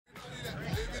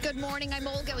Good morning. I'm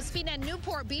Olga Ospina in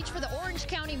Newport Beach for the Orange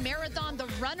County Marathon. The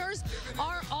runners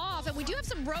are off, and we do have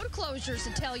some road closures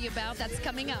to tell you about. That's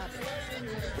coming up.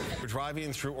 We're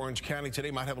driving through Orange County today.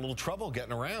 Might have a little trouble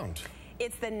getting around.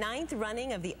 It's the 9th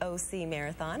running of the OC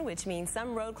Marathon, which means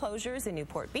some road closures in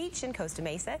Newport Beach and Costa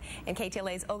Mesa. And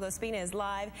KTLA's Olga Ospina is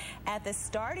live at the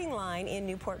starting line in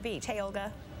Newport Beach. Hey,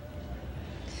 Olga.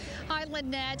 Hi,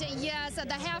 Lynette. Yes,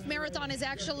 the half marathon is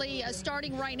actually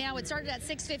starting right now. It started at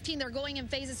 6:15. They're going in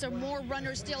phases, so more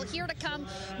runners still here to come.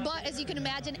 But as you can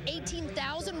imagine,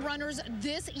 18,000 runners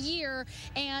this year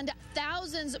and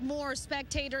thousands more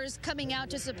spectators coming out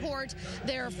to support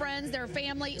their friends, their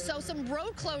family. So some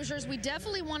road closures we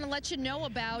definitely want to let you know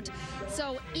about.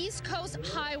 So East Coast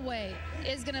Highway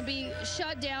is going to be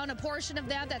shut down. A portion of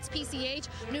that's PCH,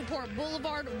 Newport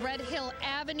Boulevard, Red Hill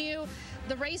Avenue.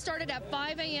 The race started at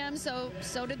 5 a.m., so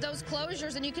did those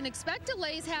closures, and you can expect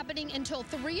delays happening until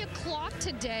 3 o'clock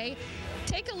today.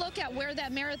 Take a look at where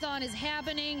that marathon is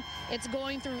happening. It's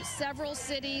going through several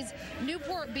cities: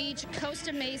 Newport Beach,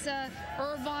 Costa Mesa,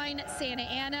 Irvine, Santa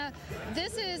Ana.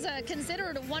 This is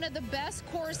considered one of the best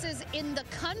courses in the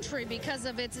country because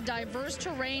of its diverse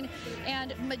terrain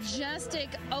and majestic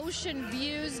ocean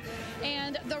views.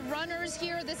 And the runners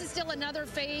here, this is still another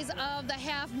phase of the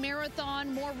half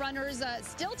marathon. More runners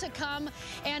still to come.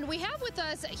 And we have with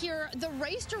us here the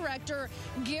race director,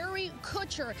 Gary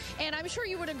Kutcher. And I'm sure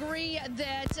you would agree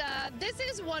that this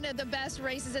is one of the best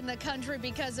races in the country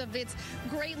because of its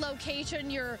great location.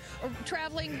 You're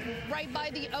traveling right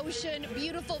by the ocean,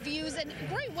 beautiful views, and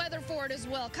great weather for it as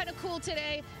well. Kind of cool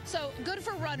today, so good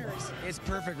for runners. It's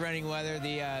perfect running weather.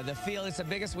 The field, it's the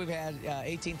biggest we've had,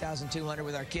 18,200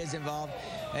 with our kids involved.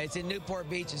 It's in Newport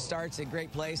Beach. It starts at a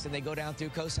great place, and they go down through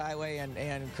Coast Highway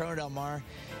and Corona del Mar.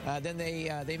 Then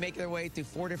they make their way through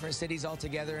 4 different cities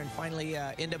altogether and finally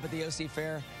end up at the OC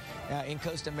Fair in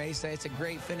Costa Mesa. It's a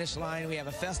great finish line. We have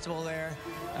a festival there,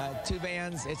 2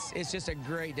 bands. It's just a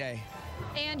great day.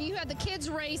 And you had the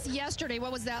kids race yesterday.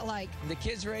 What was that like? The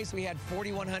kids race, we had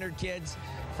 4,100 kids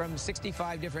from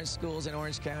 65 different schools in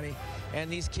Orange County.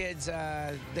 And these kids,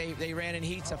 they ran in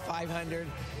heats of 500.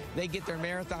 They get their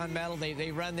marathon medal.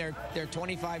 They run their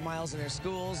 25 miles in their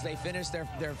schools. They finished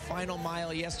their final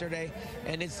mile yesterday.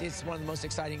 And it's one of the most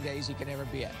exciting days you can ever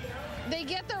be at. They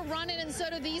get their running, and so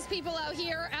do these people out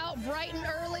here, out bright and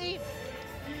early,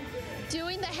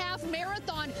 doing the half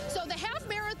marathon. So the half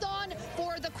marathon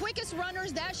for the quickest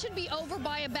runners, that should be over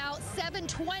by about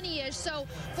 7:20-ish. So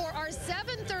for our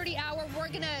 7:30 hour, we're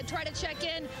going to try to check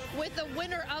in with the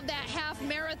winner of that half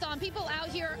marathon. People out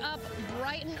here up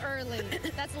bright and early.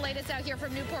 That's the latest out here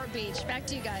from Newport Beach. Back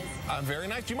to you guys. Very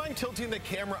nice. Do you mind tilting the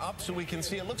camera up so we can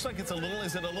see? It looks like it's a little,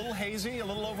 is it a little hazy, a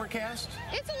little overcast?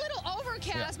 It's a little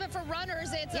overcast, but for runners,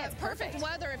 it's perfect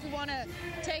weather if you want to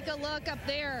take a look up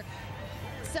there.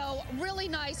 So really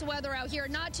nice weather out here.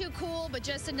 Not too cool, but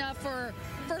just enough for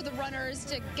the runners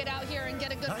to get out here and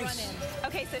get a good run in.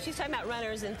 Okay, so she's talking about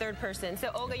runners in third person.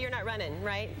 So, Olga, you're not running,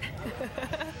 right?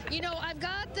 You know, I've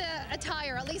got the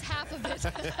attire, at least half of it.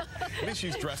 At least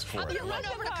she's dressed for it. I'm going to run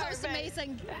over to Costa Mesa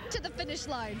and to the finish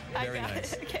line. Very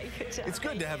nice. Okay, good job. It's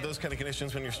good to have those kind of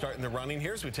conditions when you're starting the running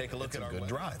here, as we take a look at our good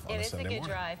drive on a Sunday morning. It is a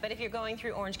good drive, but if you're going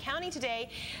through Orange County today,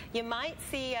 you might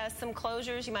see some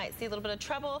closures. You might see a little bit of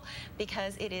trouble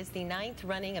because it is the 9th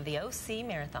running of the OC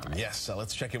Marathon. Yes, so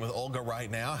let's check in with Olga right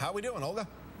now. How are we doing, Olga?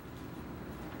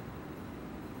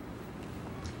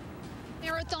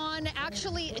 Marathon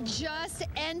actually just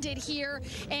ended here,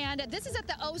 and this is at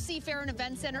the OC Fair and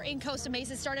Event Center in Costa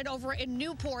Mesa. Started over in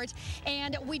Newport,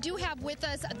 and we do have with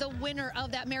us the winner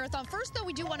of that marathon. First, though,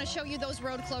 we do want to show you those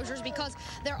road closures because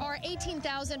there are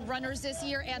 18,000 runners this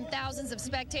year and thousands of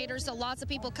spectators, so lots of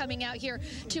people coming out here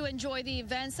to enjoy the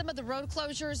event. Some of the road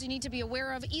closures you need to be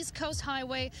aware of: East Coast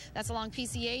Highway, that's along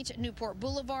PCH, Newport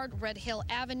Boulevard, Red Hill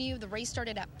Avenue. The race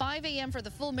started at 5 a.m. for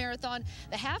the full marathon.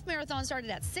 The half marathon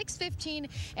started at 6:15.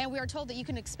 And we are told that you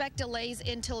can expect delays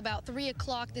until about 3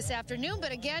 o'clock this afternoon.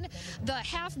 But again, the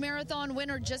half marathon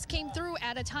winner just came through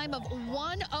at a time of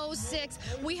 1:06.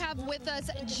 We have with us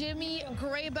Jimmy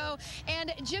Grabo.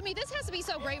 And Jimmy, this has to be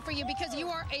so great for you because you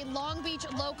are a Long Beach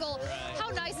local. How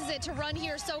nice is it to run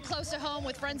here so close to home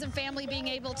with friends and family being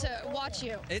able to watch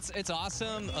you? It's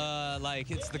awesome.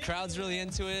 The crowd's really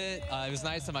into it. It was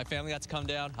nice that my family got to come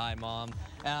down. Hi, Mom.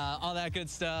 All that good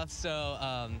stuff. So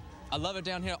I love it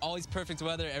down here. Always perfect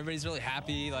weather. Everybody's really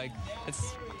happy. Like,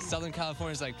 it's Southern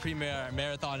California's like premier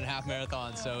marathon and half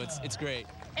marathon, so it's great.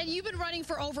 And you've been running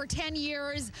for over 10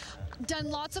 years, done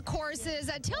lots of courses.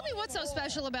 Tell me what's so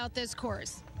special about this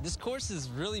course. This course is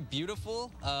really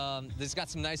beautiful. There's got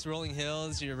some nice rolling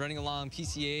hills. You're running along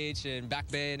PCH and Back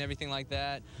Bay and everything like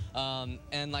that.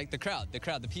 And like the crowd,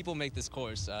 the people make this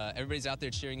course. Everybody's out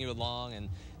there cheering you along, and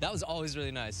that was always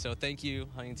really nice. So thank you,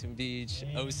 Huntington Beach,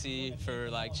 OC, for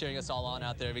like cheering us all on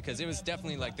out there, because it was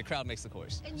definitely like the crowd makes the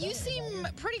course. And you seem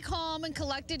pretty calm and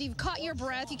collected. You've caught your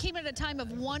breath. You came at a time of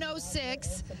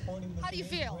 1:06. How do you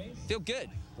feel? Feel good.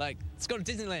 Like, let's go to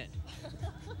Disneyland.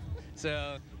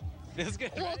 So, feels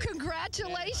good. Well, right?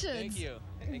 congratulations. Yeah, thank you.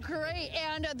 Great.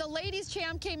 And the ladies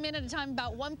champ came in at a time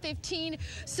about 1:15.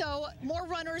 So more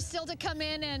runners still to come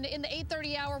in. And in the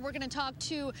 8:30 hour, we're going to talk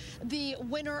to the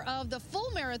winner of the full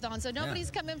marathon. So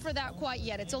nobody's come in for that quite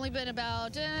yet. It's only been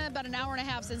about an hour and a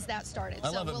half since that started. I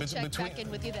love so we'll it. check back in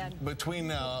with you then.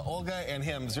 Between Olga and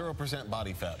him, 0%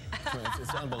 body fat.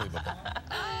 It's unbelievable.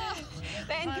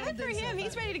 And good for him.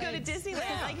 He's ready to go to Disneyland.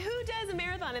 Yeah. Like, who does a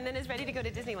marathon and then is ready to go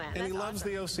to Disneyland? And he loves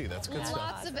the OC. That's good stuff.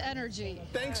 Lots of energy.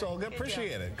 Thanks, Olga.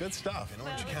 Appreciate it. Good stuff in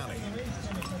Orange County.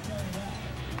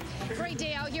 Great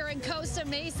day out here in Costa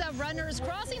Mesa. Runners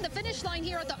crossing the finish line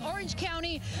here at the Orange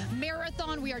County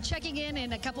Marathon. We are checking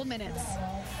in a couple minutes.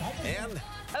 And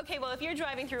okay, well, if you're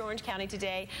driving through Orange County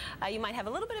today, you might have a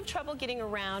little bit of trouble getting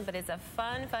around, but it's a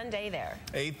fun day there.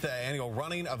 8th annual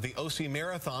running of the OC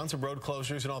Marathon, some road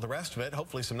closures and all the rest of it.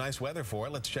 Hopefully some nice weather for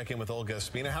it. Let's check in with Olga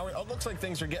Ospina. It looks like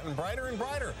things are getting brighter and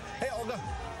brighter. Hey, Olga.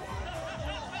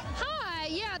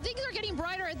 Yeah, things are getting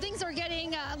brighter and things are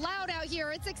getting loud out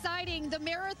here. It's exciting. The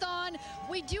marathon,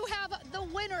 we do have the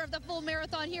winner of the full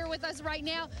marathon here with us right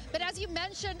now. But as you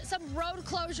mentioned, some road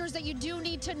closures that you do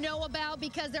need to know about,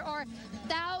 because there are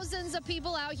thousands of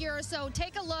people out here. So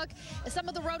take a look. Some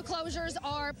of the road closures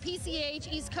are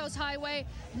PCH, East Coast Highway,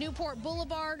 Newport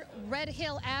Boulevard, Red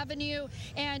Hill Avenue.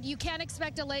 And you can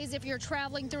expect delays if you're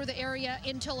traveling through the area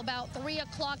until about 3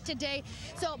 o'clock today.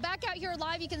 So back out here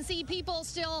live, you can see people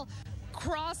still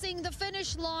crossing the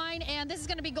finish line, and this is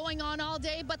going to be going on all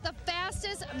day. But the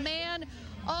fastest man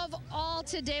of all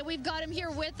today, we've got him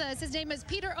here with us. His name is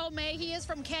Peter Omei. He is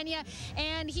from Kenya,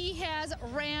 and he has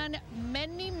ran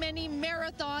many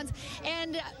marathons.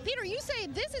 And Peter, you say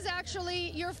this is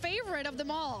actually your favorite of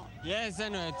them all. Yes,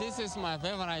 anyway, this is my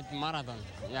favorite marathon.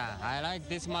 Yeah, I like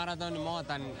this marathon more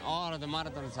than all of the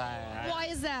marathons. Why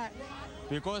is that?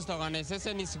 Because the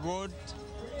organization is good.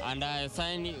 And I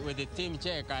signed with the team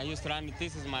Czech. I used to run,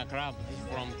 this is my club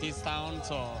from this town,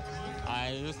 so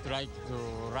I used to like to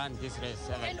run this race.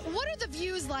 And what are the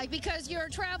views like? Because you're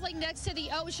traveling next to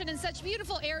the ocean and such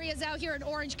beautiful areas out here in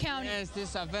Orange County. Yes, this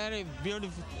is a very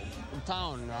beautiful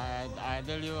town. I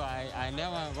tell you, I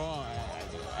never go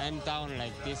any town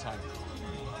like this one.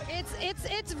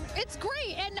 It's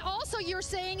great. And also you're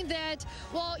saying that,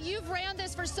 well, you've ran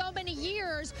this for so many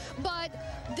years, but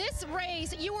this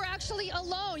race, you were actually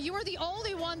alone. You were the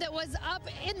only one that was up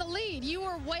in the lead. You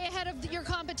were way ahead of your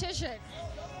competition.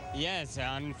 Yes,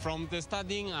 and from the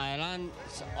starting, I ran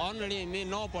only me.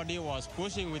 Nobody was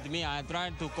pushing with me. I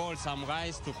tried to call some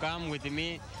guys to come with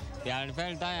me. They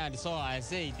felt tired, so I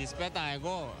say it is better I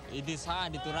go. It is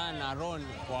hard to run alone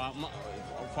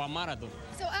for a marathon.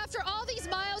 So after all these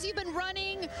miles you've been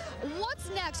running, what's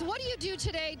next? What do you do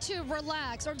today to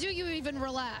relax, or do you even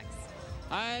relax?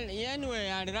 Anyway,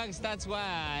 I relax. That's why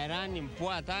I run in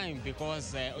poor time,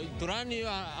 because to run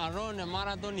around a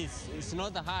marathon is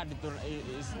not hard.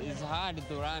 It's hard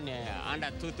to run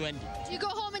under 220. Do you go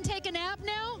home and take a nap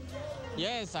now?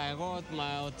 Yes, I go to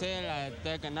my hotel, I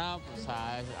take a nap, so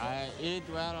I eat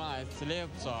well, I sleep,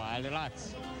 so I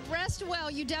relax. Rest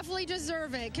well. You definitely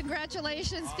deserve it.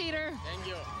 Congratulations, Peter. Thank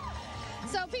you.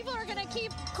 So people are going to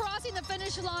keep crossing the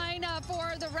finish line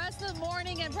for the rest of the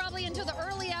morning and probably into the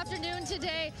early afternoon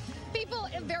today. People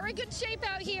in very good shape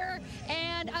out here.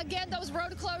 And again, those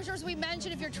road closures we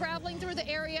mentioned, if you're traveling through the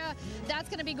area, that's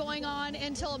going to be going on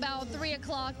until about 3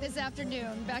 o'clock this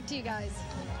afternoon. Back to you guys.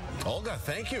 Olga,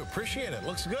 thank you. Appreciate it.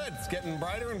 Looks good. It's getting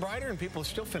brighter and brighter, and people are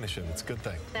still finishing. It's a good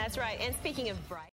thing. That's right. And speaking of bright.